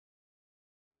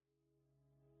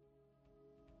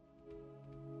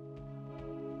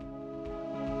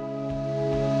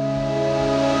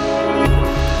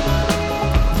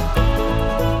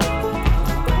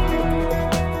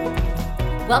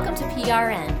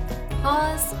PRN,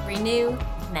 Pause, Renew,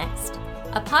 Next,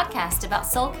 a podcast about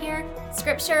soul care,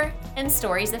 scripture, and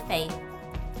stories of faith.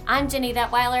 I'm Jenny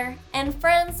Detweiler, and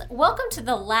friends, welcome to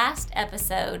the last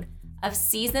episode of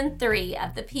Season 3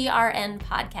 of the PRN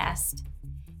podcast.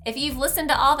 If you've listened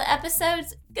to all the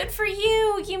episodes, good for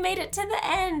you! You made it to the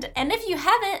end. And if you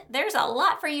haven't, there's a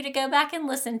lot for you to go back and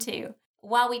listen to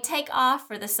while we take off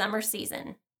for the summer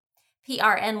season.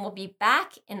 PRN will be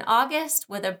back in August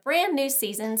with a brand new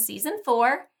season, Season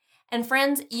 4. And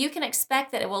friends, you can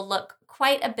expect that it will look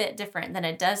quite a bit different than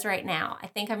it does right now. I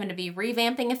think I'm going to be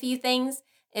revamping a few things.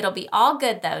 It'll be all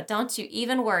good though. Don't you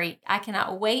even worry. I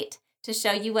cannot wait to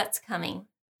show you what's coming.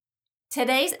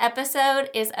 Today's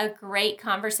episode is a great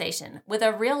conversation with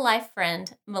a real-life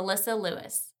friend, Melissa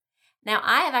Lewis. Now,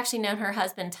 I have actually known her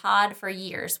husband, Todd, for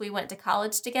years. We went to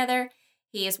college together.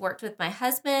 He has worked with my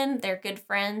husband. They're good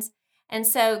friends. And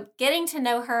so getting to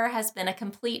know her has been a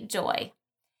complete joy.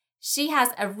 She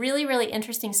has a really, really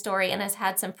interesting story and has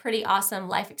had some pretty awesome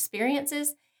life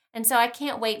experiences. And so I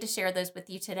can't wait to share those with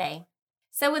you today.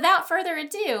 So without further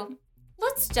ado,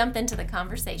 let's jump into the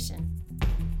conversation.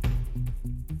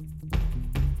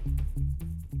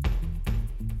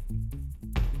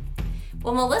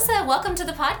 Well, Melissa, welcome to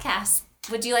the podcast.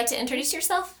 Would you like to introduce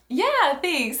yourself? Yeah,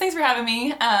 thanks. Thanks for having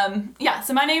me.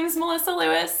 So my name is Melissa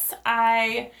Lewis.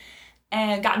 I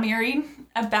got married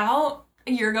about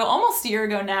a year ago, almost a year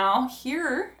ago now,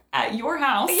 here at your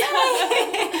house.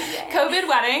 Yay! COVID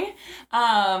wedding.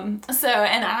 And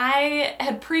I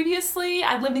had previously,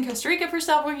 I'd lived in Costa Rica for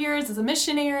several years as a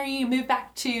missionary, moved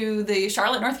back to the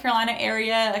Charlotte, North Carolina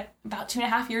area about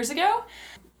 2.5 years ago.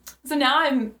 So now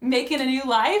I'm making a new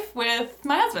life with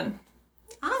my husband.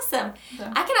 Awesome.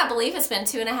 So. I cannot believe it's been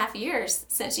 2.5 years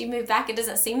since you moved back. It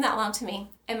doesn't seem that long to me.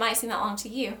 It might seem that long to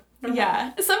you.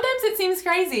 Yeah. Sometimes it seems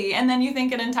crazy, and then you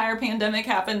think an entire pandemic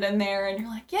happened in there, and you're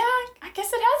like, yeah, I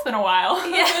guess it has been a while.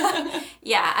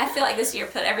 Yeah, I feel like this year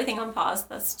put everything on pause.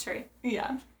 That's true.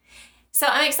 Yeah. So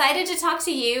I'm excited to talk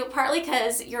to you, partly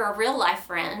because you're a real life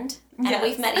friend, and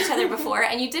We've met each other before,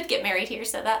 and you did get married here,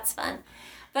 so that's fun.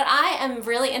 But I am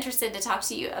really interested to talk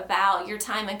to you about your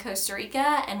time in Costa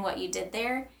Rica and what you did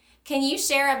there. Can you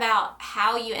share about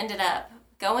how you ended up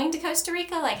going to Costa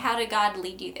Rica? Like, how did God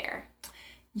lead you there?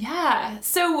 Yeah.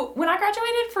 So when I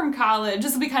graduated from college,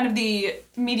 this will be kind of the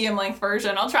medium length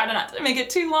version. I'll try to not to make it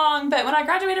too long. But when I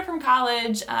graduated from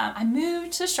college, I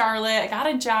moved to Charlotte. I got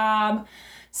a job,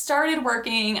 started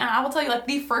working. And I will tell you, like,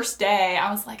 the first day, I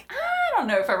was like, I don't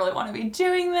know if I really want to be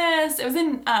doing this. It was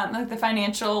in the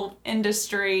financial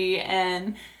industry,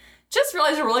 and just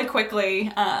realized really quickly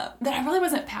that I really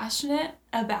wasn't passionate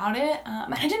about it.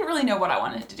 And I didn't really know what I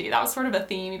wanted to do. That was sort of a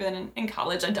theme. Even in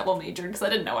college, I double majored because I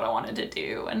didn't know what I wanted to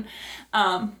do. And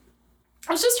I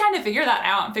was just trying to figure that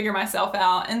out and figure myself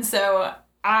out. And so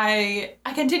I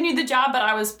continued the job, but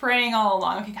I was praying all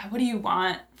along, okay, God, what do you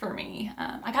want for me?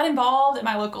 I got involved at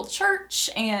my local church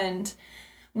and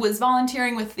was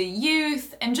volunteering with the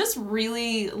youth and just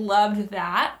really loved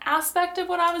that aspect of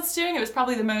what I was doing. It was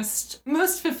probably the most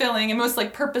fulfilling and most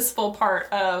like purposeful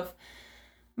part of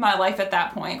my life at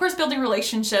that point. Of course, building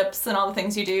relationships and all the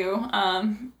things you do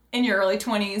in your early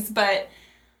 20s, but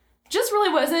just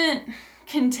really wasn't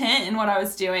content in what I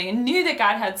was doing and knew that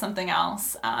God had something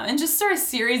else. And just sort of a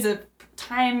series of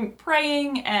time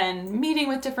praying and meeting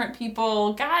with different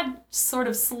people, God sort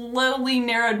of slowly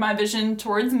narrowed my vision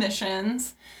towards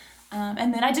missions.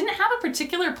 And then I didn't have a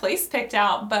particular place picked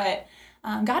out, but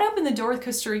God opened the door with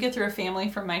Costa Rica through a family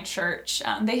from my church.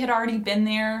 They had already been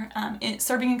there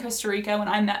serving in Costa Rica when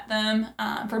I met them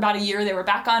for about a year. They were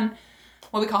back on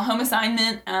what we call home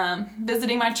assignment,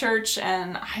 visiting my church,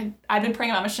 and I'd been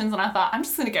praying about missions, and I thought, I'm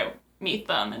just going to go meet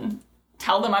them and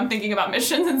tell them I'm thinking about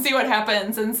missions and see what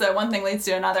happens. And so one thing leads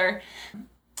to another.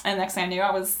 And next thing I knew,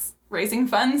 I was raising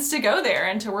funds to go there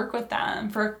and to work with them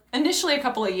for initially a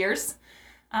couple of years.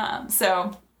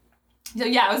 So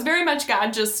yeah, it was very much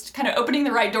God just kind of opening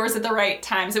the right doors at the right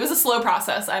times. It was a slow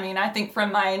process. I mean, I think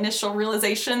from my initial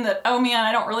realization that, oh man,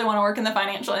 I don't really want to work in the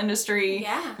financial industry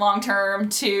long term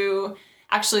to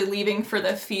actually leaving for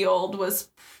the field was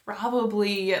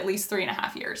probably at least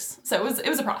 3.5 years. So it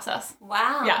was a process.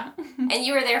 Wow. Yeah. And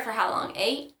you were there for how long?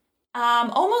 8?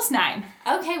 Almost 9.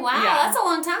 Okay, wow. Yeah. That's a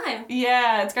long time.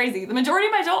 Yeah, it's crazy. The majority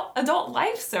of my adult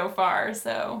life so far.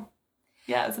 So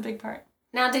yeah, it's a big part.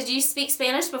 Now, did you speak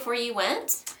Spanish before you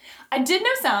went? I did know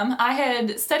some. I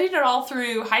had studied it all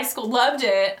through high school, loved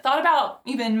it, thought about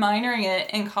even minoring it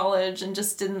in college, and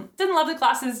just didn't love the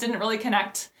classes, didn't really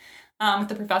connect with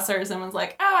the professors, and was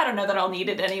like, oh, I don't know that I'll need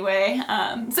it anyway.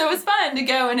 So it was fun to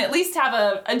go and at least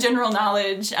have a general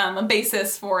knowledge, a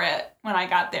basis for it when I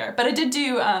got there. But I did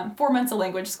do 4 months of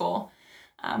language school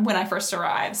when I first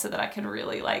arrived so that I could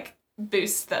really like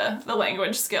boost the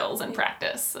language skills and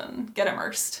practice and get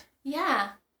immersed. Yeah.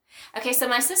 Okay, so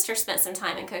my sister spent some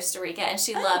time in Costa Rica and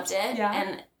she loved it. Yeah.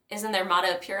 And isn't their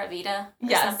motto Pura Vida or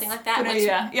Yes, something like that? Pura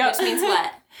Vida. Yep. Which means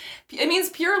what? It means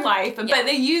pure life, but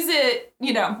they use it,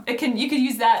 you could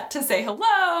use that to say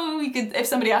hello. You could, if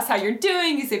somebody asks how you're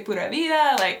doing, you say Pura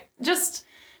Vida, like just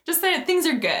that things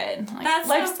are good. Like, That's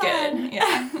life's so fun. good.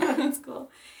 Yeah. That's cool.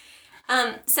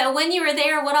 So when you were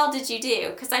there, what all did you do?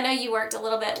 Because I know you worked a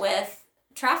little bit with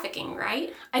trafficking,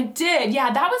 right? I did.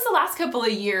 Yeah, that was the last couple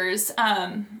of years.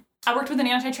 I worked with an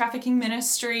anti-trafficking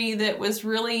ministry that was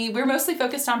we were mostly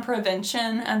focused on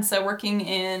prevention. And so working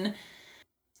in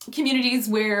communities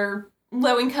where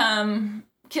low-income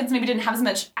kids maybe didn't have as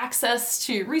much access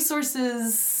to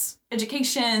resources,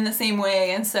 education the same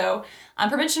way. And so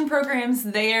prevention programs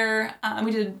there,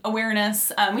 we did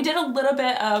awareness. We did a little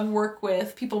bit of work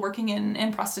with people working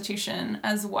in prostitution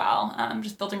as well,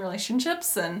 just building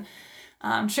relationships and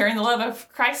sharing the love of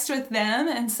Christ with them.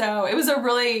 And so it was a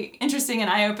really interesting and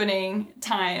eye-opening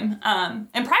time.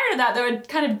 And prior to that, though, it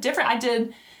kind of different. I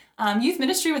did youth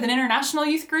ministry with an international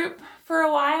youth group for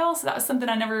a while. So that was something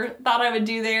I never thought I would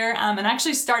do there. And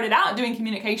actually started out doing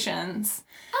communications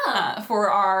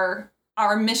for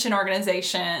our mission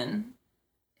organization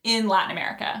in Latin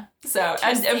America. So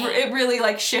it really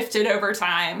like shifted over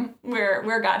time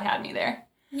where God had me there.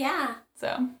 Yeah.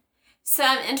 So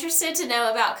I'm interested to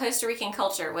know about Costa Rican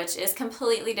culture, which is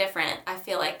completely different, I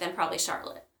feel like, than probably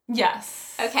Charlotte.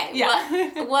 Yes. Okay.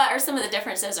 Yeah. What are some of the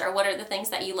differences, or what are the things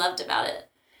that you loved about it?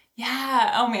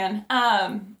 Yeah. Oh, man.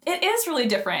 It is really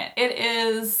different. It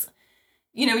is,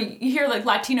 you hear like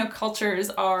Latino cultures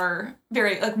are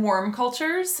very like warm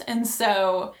cultures. And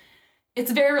so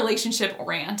it's very relationship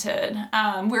oriented.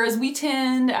 Whereas we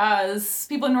tend as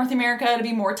people in North America to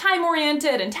be more time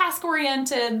oriented and task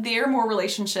oriented. They're more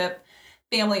relationship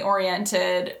family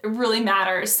oriented. It really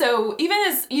matters. So even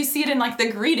as you see it in like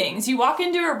the greetings, you walk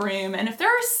into a room and if there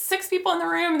are 6 people in the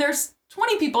room, there's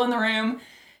 20 people in the room,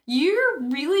 you're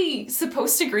really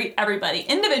supposed to greet everybody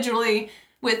individually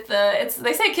with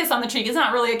they say a kiss on the cheek. It's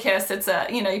not really a kiss. It's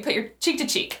you put your cheek to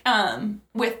cheek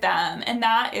with them. And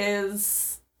that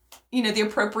is, the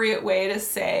appropriate way to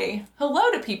say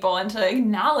hello to people and to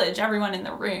acknowledge everyone in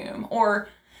the room. Or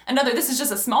this is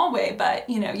just a small way, but,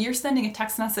 you're sending a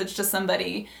text message to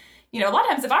somebody. A lot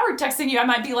of times if I were texting you, I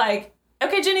might be like,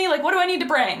 okay, Jenny, like, what do I need to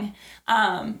bring?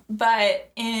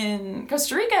 But in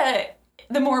Costa Rica,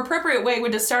 the more appropriate way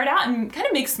would to start out and kind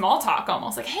of make small talk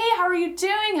almost. Like, hey, how are you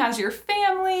doing? How's your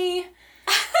family?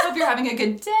 Hope you're having a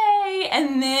good day.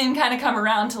 And then kind of come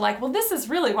around to like, well, this is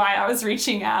really why I was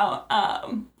reaching out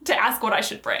to ask what I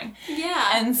should bring.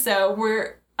 Yeah. And so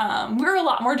we're a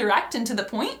lot more direct and to the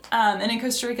point. And in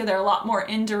Costa Rica, they're a lot more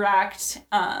indirect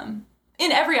in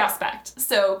every aspect.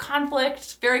 So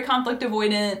conflict, very conflict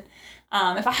avoidant.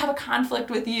 If I have a conflict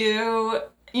with you,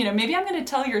 maybe I'm going to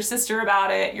tell your sister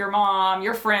about it, your mom,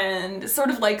 your friend, sort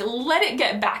of like let it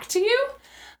get back to you,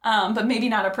 but maybe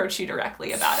not approach you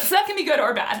directly about it. So that can be good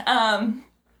or bad.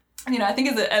 I think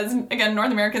as again,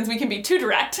 North Americans, we can be too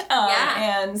direct.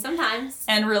 And sometimes.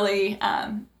 And really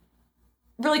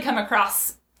come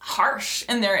across harsh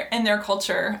in their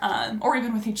culture, or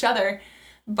even with each other.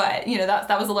 But,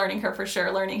 that was a learning curve for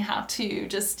sure, learning how to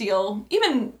just deal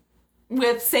even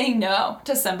with saying no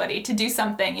to somebody to do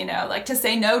something, like to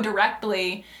say no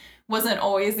directly wasn't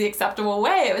always the acceptable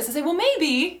way. It was to say, well,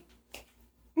 maybe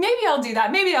I'll do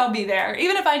that. Maybe I'll be there.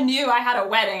 Even if I knew I had a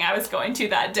wedding I was going to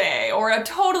that day or a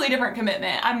totally different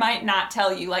commitment, I might not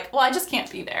tell you like, well, I just can't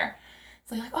be there.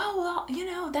 So you're like, oh,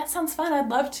 well, that sounds fun. I'd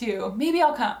love to. Maybe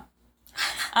I'll come.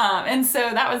 And so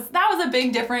that was a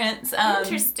big difference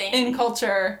Interesting. In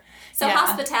culture. So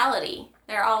hospitality,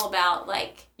 they're all about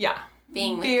like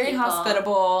being with very people.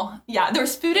 Hospitable. Yeah,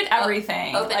 there's food at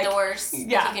everything. Open doors.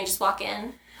 Yeah, you can just walk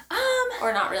in.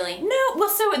 Or not really. No. Well,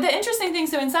 so the interesting thing,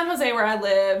 so in San Jose where I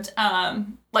lived,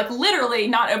 like literally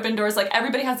not open doors. Like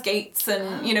everybody has gates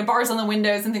and bars on the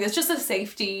windows and things. It's just a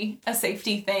safety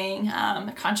thing.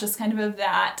 Conscious kind of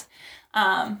that.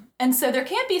 And so there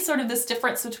can't be sort of this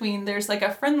difference between there's like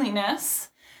a friendliness,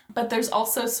 but there's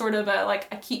also sort of I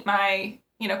keep my,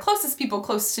 closest people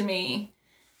close to me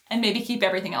and maybe keep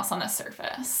everything else on the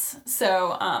surface.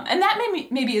 So, and that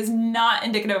maybe is not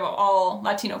indicative of all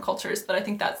Latino cultures, but I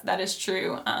think that is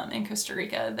true in Costa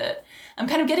Rica, that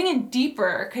kind of getting in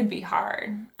deeper could be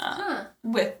hard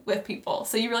with people.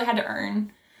 So you really had to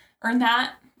earn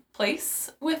that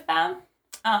place with them.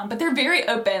 But they're very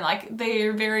open, like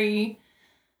they're very,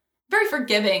 very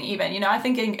forgiving even. I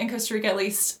think in Costa Rica at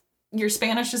least, your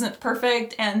Spanish isn't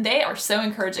perfect and they are so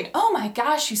encouraging. Oh my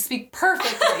gosh, you speak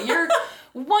perfectly. You're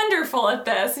wonderful at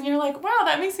this. And you're like, wow,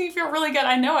 that makes me feel really good.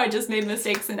 I know I just made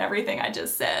mistakes in everything I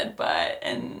just said,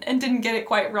 and didn't get it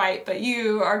quite right, but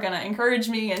you are going to encourage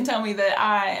me and tell me that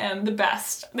I am the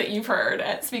best that you've heard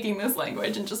at speaking this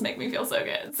language and just make me feel so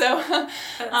good. So,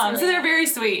 so they're very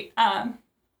sweet.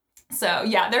 So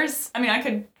yeah, I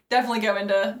could definitely go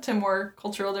into more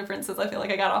cultural differences. I feel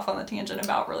like I got off on the tangent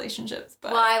about relationships,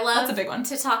 but I love that's a big one.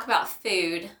 to talk about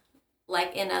food,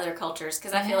 like in other cultures,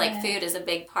 because I feel like food is a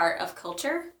big part of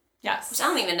culture. Yes. Which I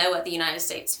don't even know what the United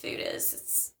States food is.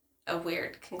 It's a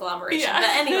weird conglomeration. Yeah. But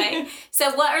anyway,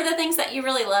 so what are the things that you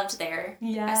really loved there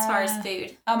as far as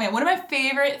food? Oh man, one of my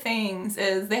favorite things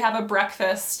is they have a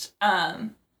breakfast,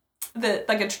 like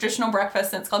a traditional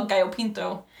breakfast, and it's called gallo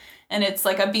pinto. And it's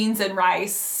like a beans and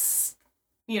rice,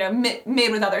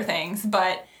 made with other things.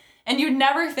 And you'd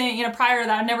never think, prior to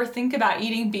that, I'd never think about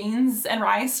eating beans and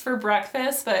rice for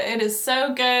breakfast, but it is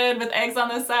so good with eggs on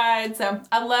the side. So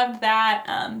I loved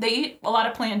that. They eat a lot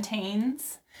of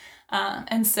plantains.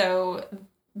 And so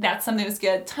that's something that's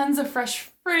good. Tons of fresh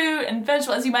fruit and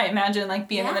vegetables, as you might imagine, like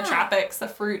being in the tropics, the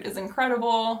fruit is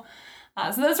incredible.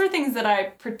 So those were things that I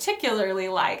particularly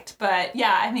liked. But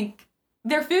yeah, I think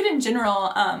their food in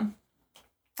general,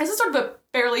 this is sort of a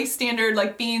fairly standard,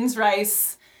 like beans,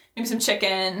 rice, maybe some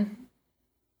chicken,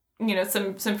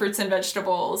 some fruits and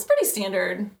vegetables. Pretty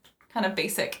standard, kind of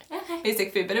basic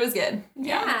food, but it was good.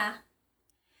 Yeah.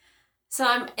 So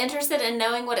I'm interested in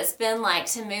knowing what it's been like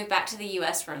to move back to the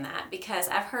U.S. from that, because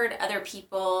I've heard other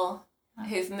people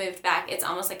who've moved back, it's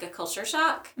almost like a culture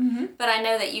shock. Mm-hmm. But I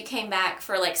know that you came back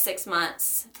for like 6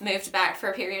 months, moved back for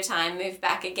a period of time, moved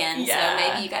back again. Yeah. So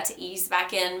maybe you got to ease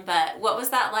back in. But what was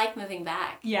that like moving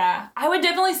back? Yeah, I would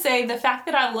definitely say the fact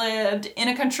that I lived in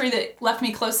a country that left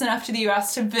me close enough to the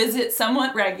U.S. to visit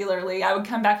somewhat regularly. I would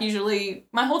come back usually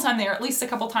my whole time there, at least a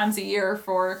couple times a year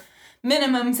for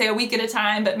minimum, say a week at a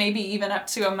time, but maybe even up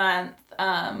to a month.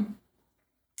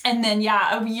 And then,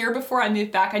 a year before I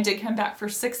moved back, I did come back for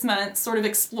 6 months, sort of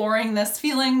exploring this,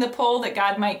 feeling the pull that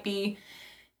God might be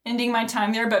ending my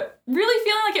time there, but really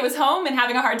feeling like it was home and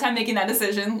having a hard time making that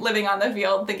decision, living on the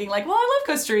field, thinking like, well, I love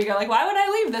Costa Rica. Like, why would I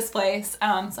leave this place?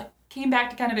 So I came back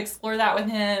to kind of explore that with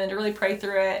him and to really pray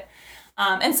through it.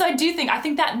 And so I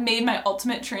think that made my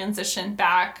ultimate transition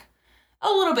back a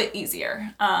little bit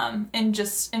easier. And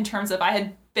just in terms of I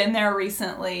had been there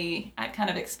recently, I kind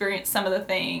of experienced some of the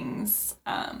things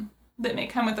that may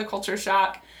come with a culture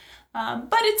shock.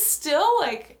 But it's still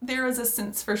like there was a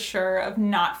sense for sure of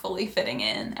not fully fitting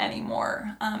in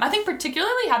anymore. I think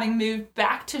particularly having moved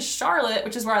back to Charlotte,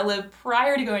 which is where I lived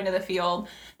prior to going to the field,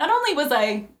 not only was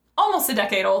I almost a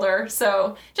decade older,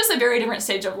 so just a very different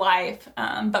stage of life,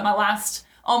 but my last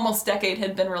almost decade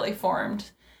had been really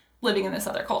formed living in this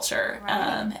other culture.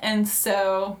 Right. And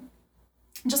so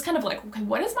just kind of like, okay,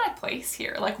 what is my place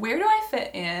here? Like, where do I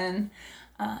fit in?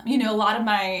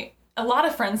 A lot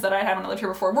of friends that I had when I lived here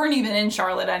before weren't even in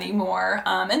Charlotte anymore.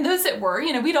 And those that were,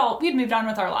 we'd moved on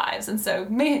with our lives. And so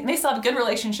may still have a good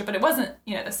relationship, but it wasn't,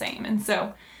 the same. And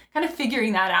so kind of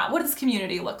figuring that out. What does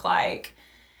community look like?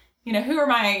 Who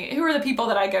are the people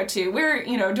that I go to? Where,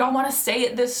 do I want to stay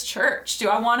at this church? Do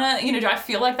I want to, do I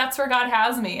feel like that's where God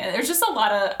has me? And there's just a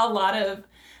lot of,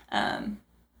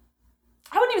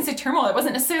 I wouldn't even say turmoil. It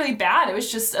wasn't necessarily bad. It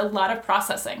was just a lot of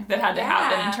processing that had to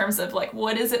happen in terms of like,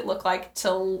 what does it look like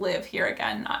to live here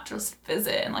again, not just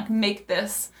visit and like make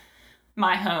this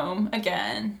my home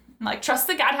again. Like trust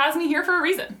that God has me here for a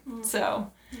reason. Mm.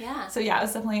 So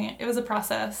it was a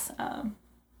process.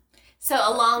 So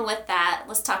along with that,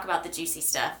 let's talk about the juicy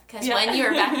stuff. Because when you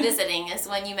were back visiting is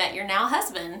when you met your now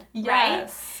husband, right?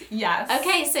 Yes.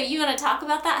 Okay, so you want to talk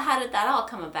about that? How did that all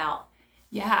come about?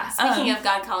 Yeah. Speaking of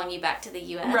God calling you back to the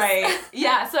U.S. Right.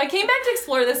 Yeah. So I came back to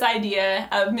explore this idea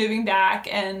of moving back.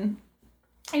 And,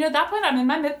 at that point, I'm in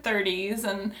my mid-30s.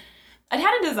 And I'd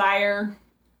had a desire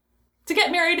to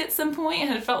get married at some point.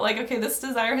 And it felt like, okay, this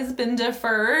desire has been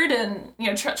deferred. And,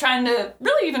 trying to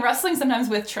really even wrestling sometimes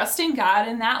with trusting God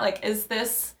in that. Like,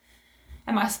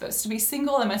 am I supposed to be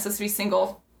single? Am I supposed to be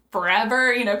single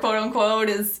forever? Quote unquote,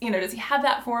 does he have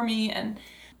that for me? And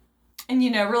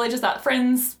really just that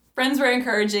friends were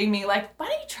encouraging me, like, why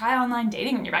don't you try online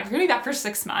dating when you're back? You're going to be back for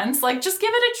 6 months. Like, just give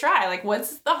it a try. Like,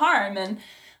 what's the harm? And,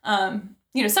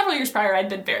 several years prior, I'd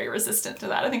been very resistant to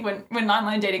that. I think when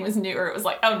online dating was newer, it was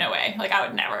like, oh, no way. Like, I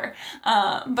would never.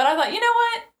 But I thought, you know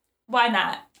what? Why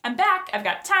not? I'm back. I've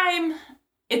got time.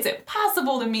 It's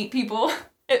impossible to meet people.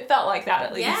 It felt like that,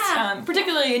 at least. Yeah.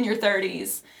 Particularly in your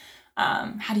 30s.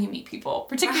 How do you meet people?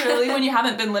 Particularly when you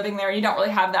haven't been living there and you don't really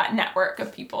have that network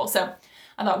of people. So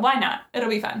I thought, why not? It'll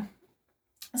be fun.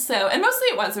 So, and mostly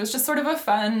it was just sort of a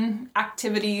fun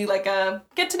activity, like a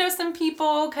get to know some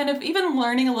people, kind of even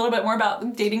learning a little bit more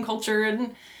about dating culture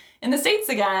and in the States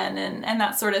again and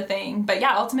that sort of thing. But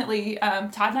yeah, ultimately,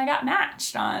 Todd and I got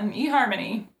matched on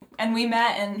eHarmony, and we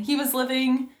met, and he was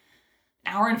living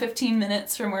an hour and 15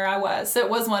 minutes from where I was. So it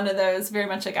was one of those, very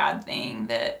much a God thing,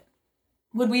 that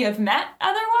would we have met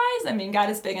otherwise? I mean, God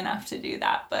is big enough to do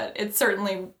that, but it's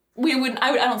certainly,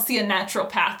 I don't see a natural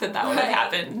path that would have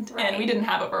happened. Right. And we didn't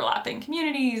have overlapping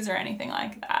communities or anything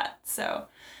like that. So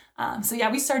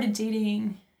yeah, we started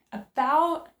dating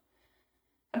about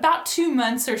 2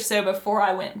 months or so before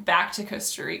I went back to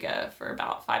Costa Rica for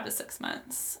about 5 to 6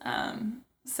 months.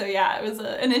 So yeah, it was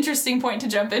an interesting point to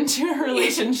jump into a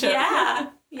relationship.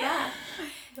 Yeah.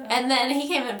 And then he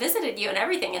came and visited you and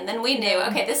everything, and then we knew,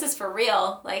 okay, this is for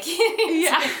real. Like,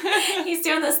 he's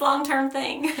doing this long-term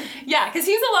thing. Yeah, because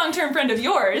he's a long-term friend of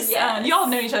yours. Yes. You all have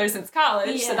known each other since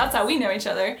college, so that's how we know each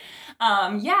other.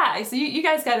 So you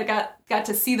guys got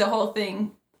to see the whole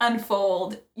thing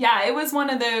unfold. Yeah, it was one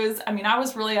of those, I mean, I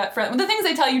was really upfront. The things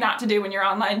they tell you not to do when you're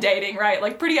online dating, right?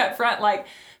 Like, pretty upfront, like,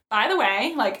 by the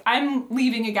way, like, I'm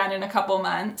leaving again in a couple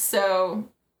months, so,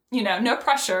 no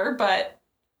pressure, but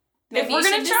maybe if we're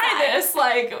going to try this,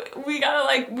 like,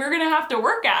 we're going to have to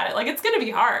work at it. Like, it's going to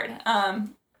be hard.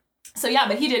 So yeah,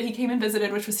 but he did. He came and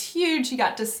visited, which was huge. He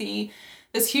got to see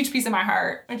this huge piece of my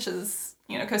heart, which is,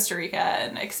 Costa Rica,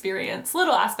 and experience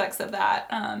little aspects of that.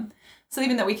 So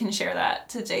even though we can share that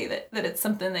today, that it's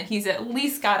something that he's at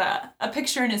least got a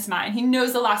picture in his mind. He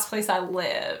knows the last place I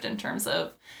lived in terms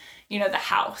of, the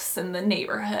house and the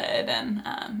neighborhood, and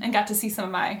got to see some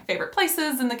of my favorite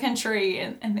places in the country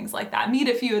and things like that. Meet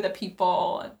a few of the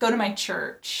people, go to my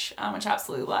church, which I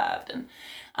absolutely loved.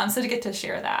 And so to get to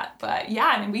share that. But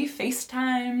yeah, I mean, we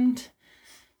FaceTimed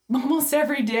almost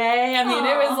every day. I mean,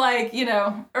 It was like,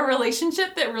 a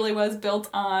relationship that really was built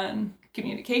on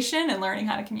communication and learning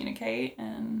how to communicate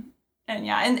and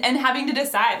having to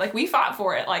decide. Like, we fought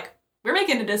for it. Like, we're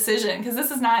making a decision because this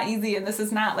is not easy, and this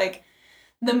is not like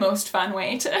the most fun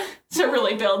way to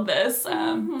really build this.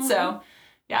 So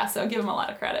give him a lot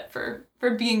of credit for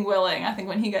being willing. I think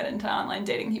when he got into online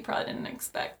dating, he probably didn't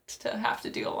expect to have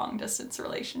to do a long distance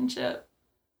relationship.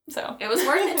 So it was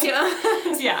worth it to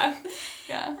him. Yeah.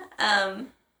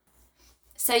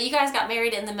 So you guys got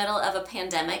married in the middle of a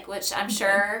pandemic, which I'm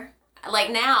sure, like,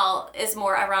 now is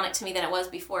more ironic to me than it was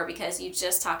before, because you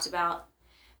just talked about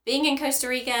being in Costa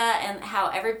Rica and how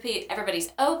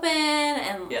everybody's open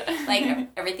and like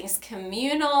everything's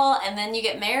communal, and then you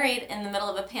get married in the middle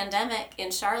of a pandemic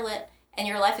in Charlotte, and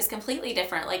your life is completely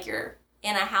different. Like, you're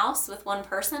in a house with one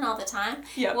person all the time.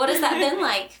 Yep. What has that been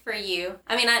like for you?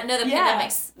 I mean, I know the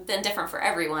pandemic's been different for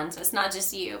everyone, so it's not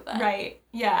just you. But. Right.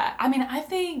 Yeah. I mean, I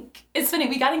think it's funny.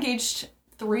 We got engaged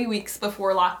 3 weeks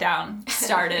before lockdown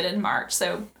started in March,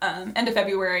 so end of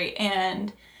February,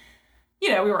 and we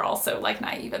were also like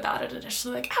naive about it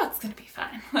initially, like, oh, it's gonna be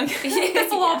fine. Like,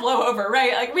 this will all blow over,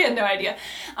 right? Like, we had no idea.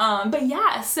 But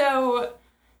yeah, so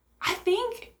I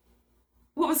think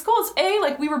what was cool is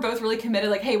like, we were both really committed.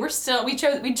 Like, hey, we'd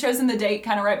chosen the date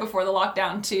kind of right before the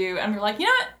lockdown too, and we're like, you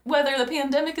know what? Whether the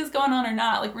pandemic is going on or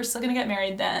not, like, we're still gonna get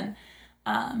married then.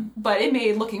 But it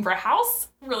made looking for a house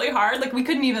really hard. Like, we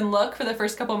couldn't even look for the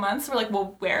first couple months. We're like,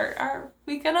 well, where are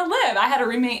we gonna live? I had a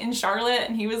roommate in Charlotte,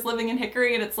 and he was living in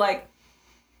Hickory, and it's like,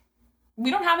 we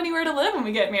don't have anywhere to live when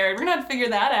we get married. We're gonna have to figure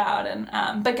that out.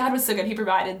 And but God was so good; He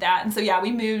provided that. And so yeah,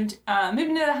 we moved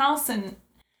into the house, and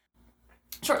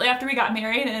shortly after we got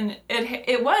married, and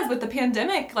it was with the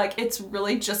pandemic, like, it's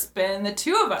really just been the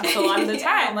two of us a lot of the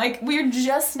time. Like, we're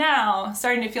just now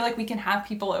starting to feel like we can have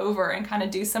people over and kind of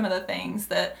do some of the things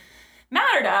that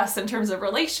matter to us in terms of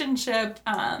relationship.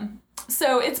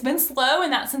 So it's been slow in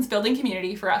that sense, building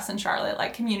community for us in Charlotte.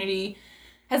 Like, community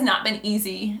has not been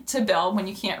easy to build when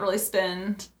you can't really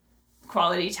spend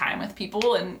quality time with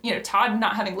people. And, Todd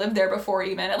not having lived there before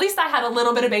even, at least I had a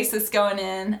little bit of basis going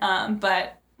in,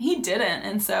 but he didn't.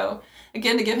 And so,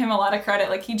 again, to give him a lot of credit,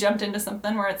 like, he jumped into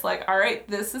something where it's like, all right,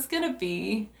 this is going to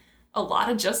be a lot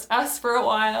of just us for a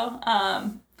while.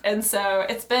 And so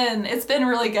it's been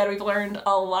really good. We've learned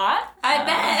a lot I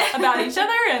bet. About each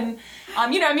other. And,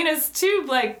 it's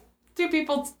two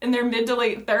people in their mid to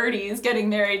late 30s getting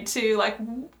married too. Like,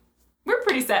 we're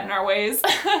pretty set in our ways.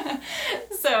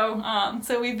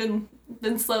 So we've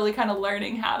been slowly kind of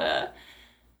learning how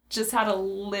to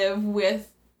live with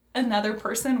another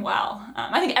person well.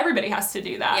 I think everybody has to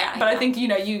do that. But I think,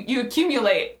 you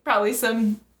accumulate probably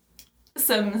some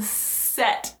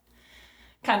set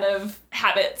kind of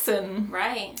habits and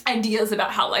right. ideas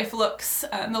about how life looks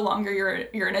the longer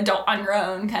you're an adult on your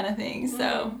own kind of thing.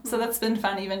 So that's been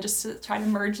fun, even just to try to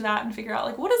merge that and figure out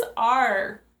like, what does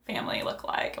our family look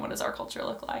like and what does our culture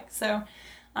look like? So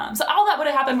all that would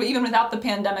have happened even without the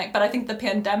pandemic, but I think the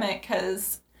pandemic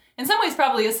has in some ways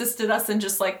probably assisted us in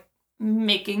just like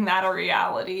making that a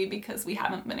reality, because we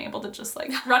haven't been able to just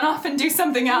like run off and do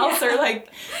something else or like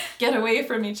get away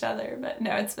from each other. But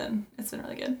no, it's been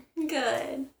really good.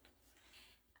 Good.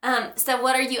 So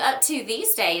what are you up to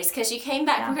these days? Because you came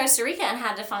back from Costa Rica and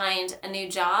had to find a new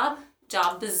job.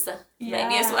 Jobs,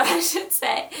 maybe is what I should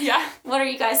say. Yeah. What are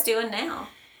you guys doing now?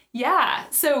 Yeah.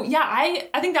 So I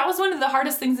think that was one of the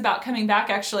hardest things about coming back,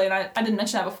 actually, and I didn't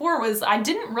mention that before, was I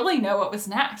didn't really know what was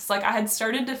next. Like I had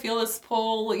started to feel this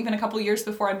pull even a couple years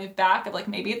before I moved back of like,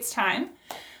 maybe it's time.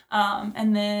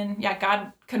 And then,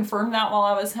 God confirmed that while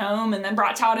I was home, and then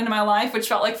brought Todd into my life, which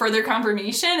felt like further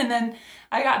confirmation. And then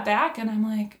I got back and I'm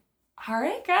like, all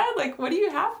right, God, like, what do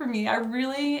you have for me? I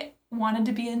really wanted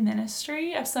to be in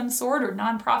ministry of some sort or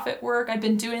nonprofit work. I'd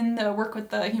been doing the work with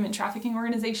the human trafficking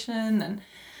organization and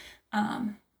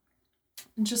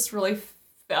just really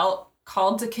felt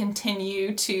called to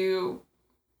continue to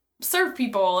serve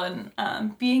people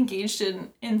and be engaged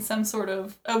in some sort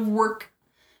of work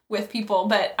with people,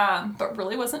 but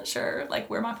really wasn't sure like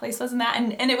where my place was in that.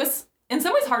 And it was in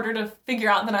some ways harder to figure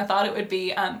out than I thought it would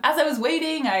be. As I was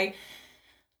waiting, I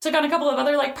took on a couple of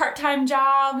other like part-time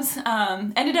jobs,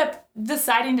 ended up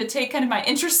deciding to take kind of my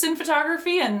interest in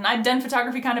photography, and I'd done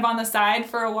photography kind of on the side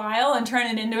for a while and turn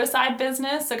it into a side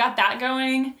business. So got that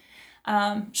going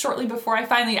shortly before I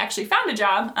finally actually found a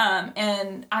job.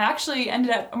 And I actually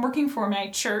I'm working for my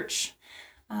church.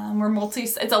 We're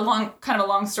it's a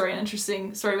long story, an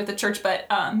interesting story with the church, but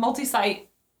multi-site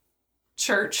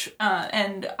church.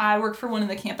 And I work for one of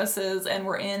the campuses, and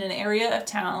we're in an area of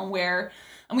town where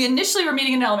we initially were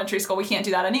meeting in elementary school. We can't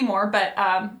do that anymore, but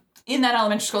in that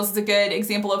elementary school is a good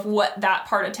example of what that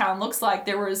part of town looks like.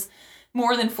 There was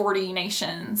more than 40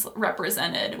 nations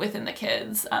represented within the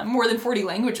kids, more than 40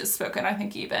 languages spoken, I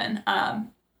think even.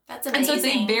 That's amazing. And so it's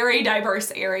a very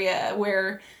diverse area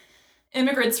where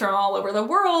immigrants from all over the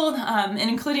world, and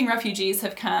including refugees,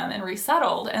 have come and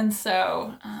resettled. And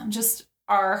so just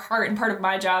our heart and part of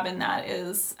my job in that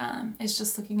is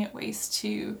just looking at ways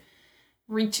to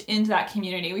reach into that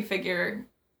community. We figure,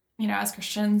 as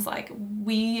Christians, like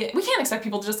we can't expect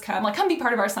people to just come be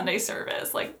part of our Sunday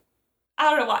service. Like, I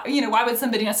don't know why, why would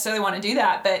somebody necessarily want to do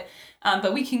that?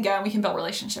 But we can go and we can build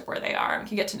relationship where they are. And we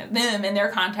can get to know them in their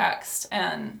context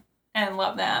and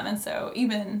love them. And so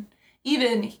even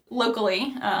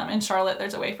locally in Charlotte,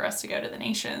 there's a way for us to go to the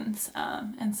nations.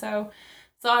 And so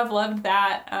I've loved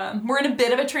that. We're in a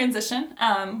bit of a transition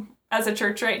as a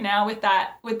church right now with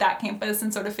that campus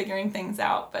and sort of figuring things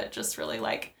out, but just really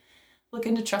like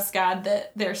looking to trust God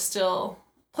that there's still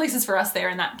places for us there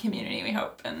in that community, we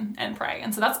hope, and pray.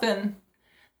 And so that's been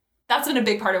a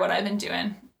big part of what I've been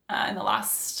doing in the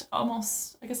last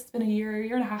almost, I guess it's been a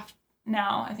year and a half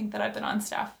now, I think, that I've been on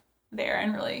staff there,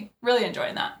 and really, really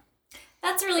enjoying that.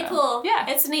 That's really cool. Yeah.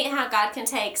 It's neat how God can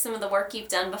take some of the work you've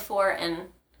done before and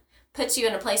put you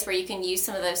in a place where you can use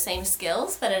some of those same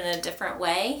skills, but in a different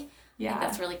way. Yeah. I think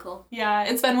that's really cool. Yeah,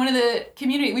 it's been one of the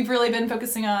community, we've really been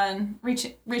focusing on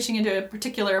reaching into a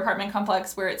particular apartment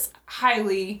complex where it's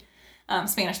highly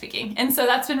Spanish speaking. And so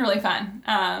that's been really fun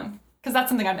because that's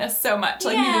something I miss so much.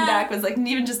 Like moving back was like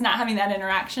even just not having that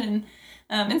interaction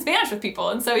in Spanish with people.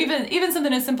 And so even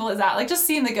something as simple as that, like just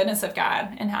seeing the goodness of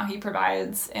God and how he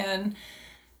provides and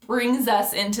brings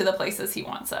us into the places he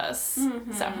wants us.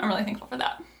 Mm-hmm. So I'm really thankful for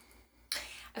that.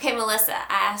 Okay, Melissa, I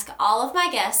ask all of my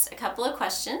guests a couple of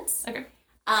questions. Okay.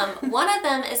 One of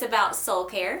them is about soul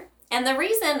care. And the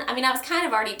reason, I was kind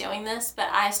of already doing this, but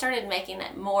I started making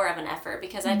it more of an effort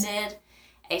because I did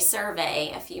a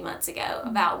survey a few months ago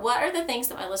about what are the things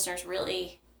that my listeners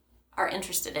really are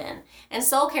interested in. And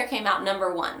soul care came out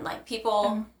number one. Like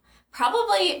people,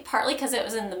 probably partly because it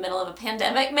was in the middle of a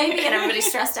pandemic maybe and everybody's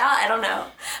stressed out. I don't know.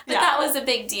 But that was a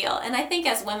big deal. And I think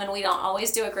as women, we don't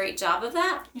always do a great job of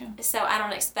that. Yeah. So I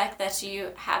don't expect that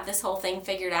you have this whole thing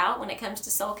figured out when it comes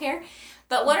to soul care.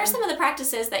 But what are some of the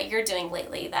practices that you're doing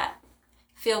lately that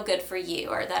feel good for you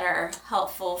or that are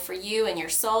helpful for you and your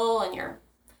soul and your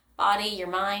body, your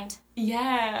mind?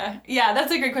 Yeah,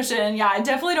 that's a great question. Yeah, I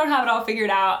definitely don't have it all figured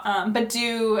out, but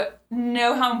do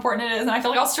know how important it is. And I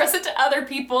feel like I'll stress it to other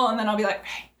people and then I'll be like,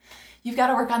 hey, you've got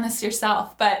to work on this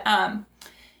yourself. But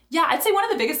I'd say one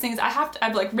of the biggest things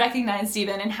I've like recognized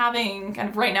even in having kind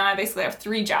of right now, I basically have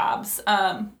 3 jobs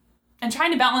and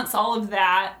trying to balance all of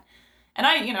that and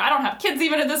I don't have kids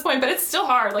even at this point, but it's still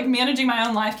hard. Like managing my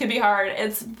own life can be hard.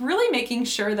 It's really making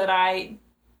sure that I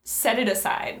set it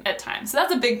aside at times. So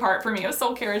that's a big part for me of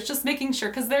soul care, is just making sure,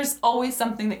 because there's always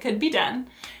something that could be done.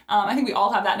 I think we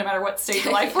all have that no matter what stage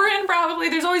of life we're in, probably.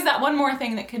 There's always that one more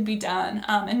thing that could be done,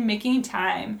 and making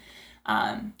time.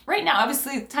 Right now,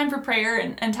 obviously, time for prayer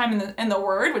and time in the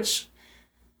Word, which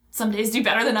some days do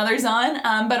better than others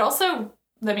on. But also,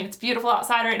 I mean, it's beautiful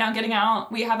outside right now, getting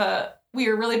out. We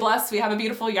are really blessed. We have a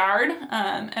beautiful yard,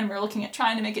 and we're looking at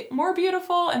trying to make it more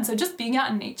beautiful. And so just being out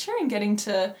in nature and getting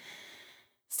to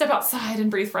step outside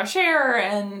and breathe fresh air,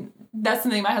 and that's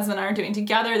something my husband and I are doing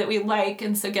together that we like.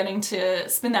 And so getting to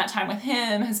spend that time with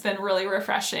him has been really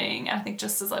refreshing. I think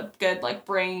just as a good like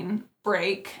brain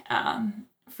break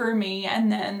for me.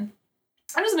 And then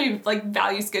I'm just maybe like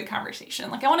values good conversation.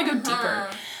 Like I want to go deeper.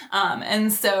 And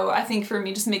so I think for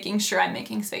me, just making sure I'm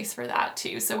making space for that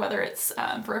too. So whether it's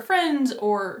for a friend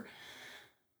or,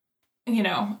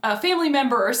 a family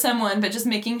member or someone, but just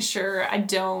making sure I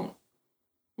don't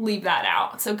leave that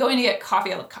out. So going to get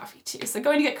coffee, I love coffee too. So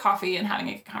going to get coffee and having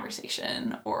a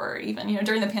conversation, or even,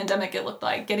 during the pandemic, it looked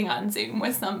like getting on Zoom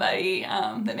with somebody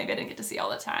that maybe I didn't get to see all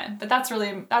the time. But that's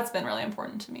been really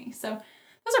important to me. So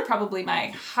those are probably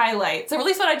my highlights, or at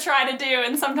least what I try to do,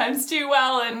 and sometimes do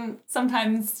well and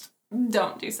sometimes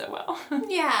don't do so well.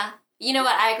 Yeah. You know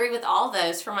what? I agree with all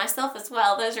those for myself as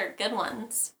well. Those are good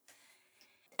ones.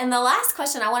 And the last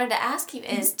question I wanted to ask you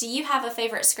is, do you have a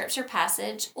favorite scripture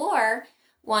passage or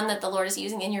one that the Lord is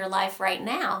using in your life right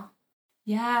now?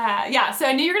 Yeah. So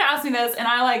I knew you were going to ask me this, and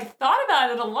I thought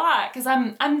about it a lot, because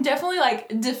I'm definitely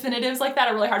definitives like that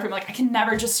are really hard for me. I can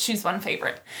never just choose one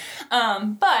favorite.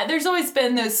 But there's always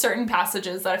been those certain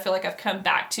passages that I feel like I've come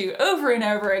back to over and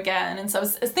over again. And so I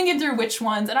was thinking through which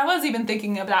ones, and I was even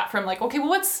thinking of that from okay,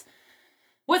 well,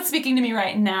 what's speaking to me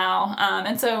right now?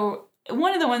 And so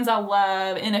one of the ones I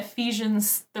love in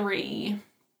Ephesians 3,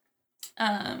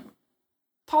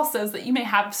 Paul says that you may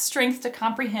have strength to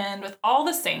comprehend with all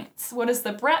the saints what is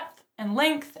the breadth and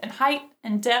length and height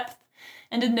and depth,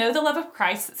 and to know the love of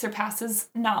Christ that surpasses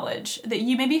knowledge, that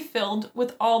you may be filled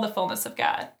with all the fullness of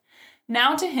God.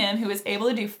 Now to him who is able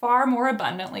to do far more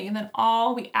abundantly than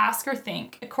all we ask or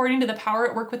think, according to the power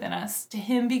at work within us, to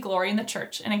him be glory in the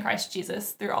church and in Christ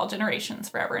Jesus through all generations,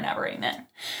 forever and ever. Amen.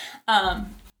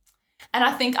 And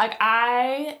I think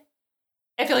I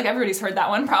feel like everybody's heard that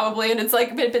one probably, and it's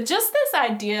but just this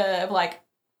idea of I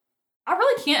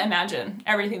really can't imagine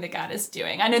everything that God is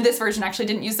doing. I know this version actually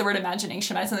didn't use the word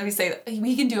imagination, but sometimes we say that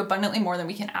we can do abundantly more than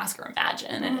we can ask or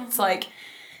imagine. And it's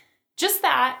just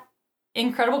that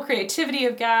incredible creativity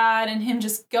of God and him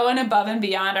just going above and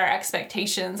beyond our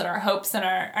expectations and our hopes and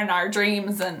our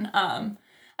dreams. And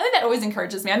I think that always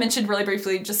encourages me. I mentioned really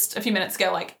briefly just a few minutes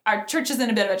ago, our church is in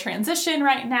a bit of a transition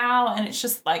right now. And it's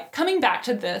just coming back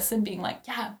to this and being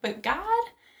yeah, but God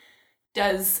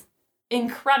does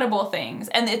incredible things.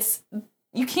 And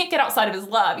you can't get outside of his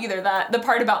love either. The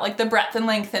part about the breadth and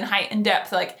length and height and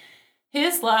depth,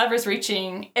 his love is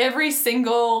reaching every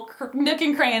single nook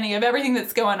and cranny of everything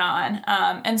that's going on.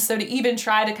 And so to even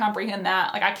try to comprehend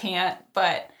that, I can't,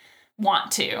 but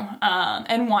want to,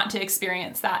 and want to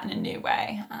experience that in a new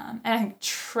way. And I think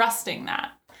trusting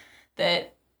that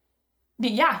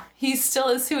he still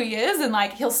is who he is, and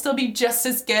he'll still be just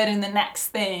as good in the next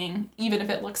thing, even if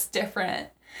it looks different.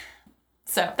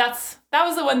 So that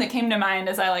was the one that came to mind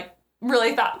as I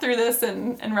really thought through this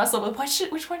and wrestled with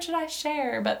which one should I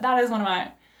share? But that is one of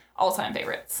my all-time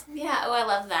favorites. Yeah. Oh, I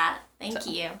love that. Thank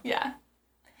you. Yeah.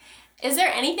 Is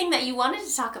there anything that you wanted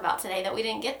to talk about today that we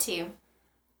didn't get to?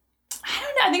 I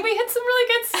don't know. I think we hit some really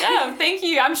good stuff. Thank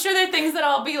you. I'm sure there are things that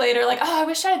I'll be later I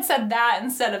wish I had said that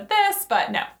instead of this.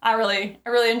 But no, I really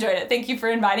enjoyed it. Thank you for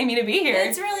inviting me to be here.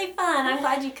 It's really fun. I'm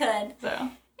glad you could. So,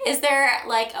 is there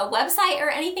a website or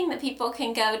anything that people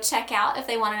can go check out if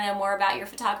they want to know more about your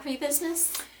photography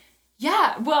business?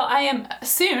 Yeah, well, I am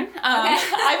soon. Okay.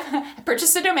 I've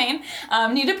purchased a domain.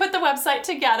 Need to put the website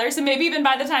together, so maybe even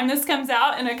by the time this comes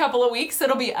out in a couple of weeks,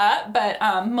 it'll be up. But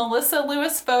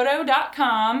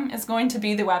melissaLewisPhoto.com is going to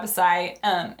be the website.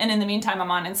 And in the meantime,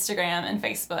 I'm on Instagram and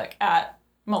Facebook at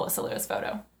Melissa Lewis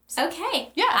Photo.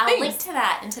 Okay. Yeah, I'll thanks. link to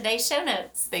that in today's show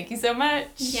notes. Thank you so much.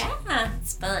 Yeah,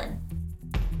 it's fun.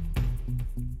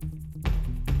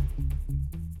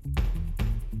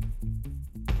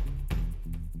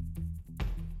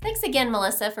 Thanks again,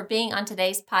 Melissa, for being on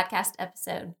today's podcast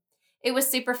episode. It was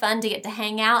super fun to get to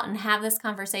hang out and have this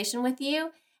conversation with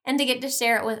you and to get to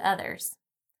share it with others.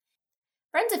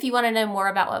 Friends, if you want to know more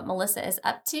about what Melissa is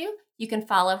up to, you can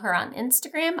follow her on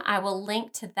Instagram. I will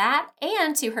link to that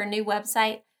and to her new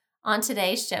website on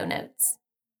today's show notes.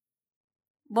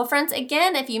 Well, friends,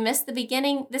 again, if you missed the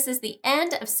beginning, this is the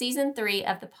end of Season 3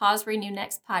 of the Pause, Renew,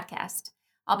 Next podcast.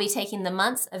 I'll be taking the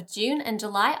months of June and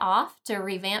July off to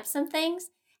revamp some things,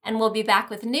 and we'll be back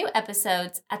with new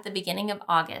episodes at the beginning of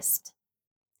August.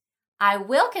 I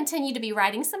will continue to be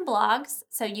writing some blogs,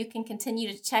 so you can continue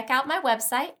to check out my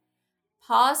website,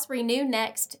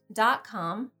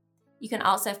 pauserenewnext.com. You can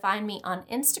also find me on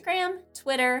Instagram,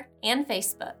 Twitter, and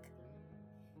Facebook.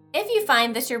 If you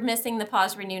find that you're missing the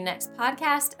Pause Renew Next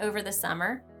podcast over the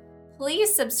summer,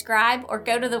 please subscribe or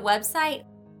go to the website.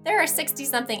 There are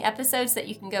 60-something episodes that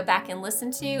you can go back and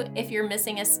listen to if you're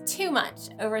missing us too much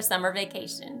over summer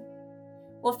vacation.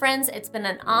 Well, friends, it's been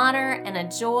an honor and a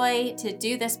joy to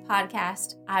do this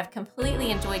podcast. I've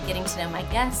completely enjoyed getting to know my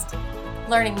guest,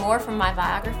 learning more from my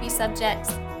biography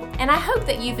subjects, and I hope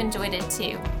that you've enjoyed it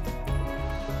too.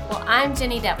 Well, I'm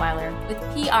Jenny Detweiler with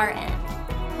PRN.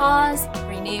 Pause,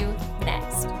 Renew,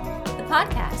 Next, the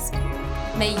podcast.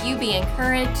 May you be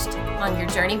encouraged on your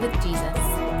journey with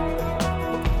Jesus.